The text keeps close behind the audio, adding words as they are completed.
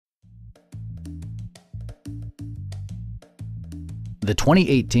the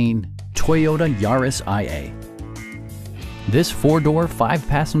 2018 Toyota Yaris IA. This four-door,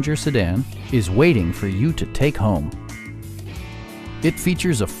 five-passenger sedan is waiting for you to take home. It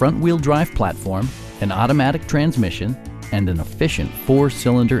features a front-wheel drive platform, an automatic transmission, and an efficient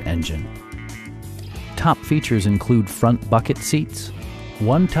four-cylinder engine. Top features include front bucket seats,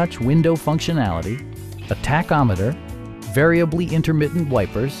 one-touch window functionality, a tachometer, variably intermittent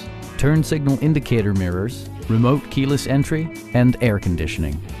wipers, turn signal indicator mirrors, remote keyless entry, and air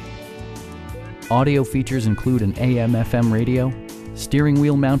conditioning. Audio features include an AM/FM radio, steering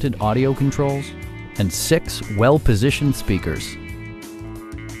wheel mounted audio controls, and 6 well-positioned speakers.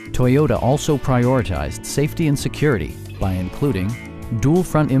 Toyota also prioritized safety and security by including dual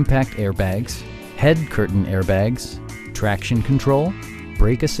front impact airbags, head curtain airbags, traction control,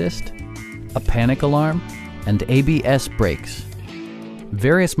 brake assist, a panic alarm, and ABS brakes.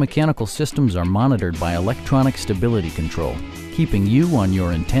 Various mechanical systems are monitored by electronic stability control, keeping you on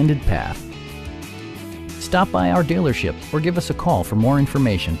your intended path. Stop by our dealership or give us a call for more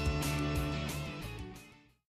information.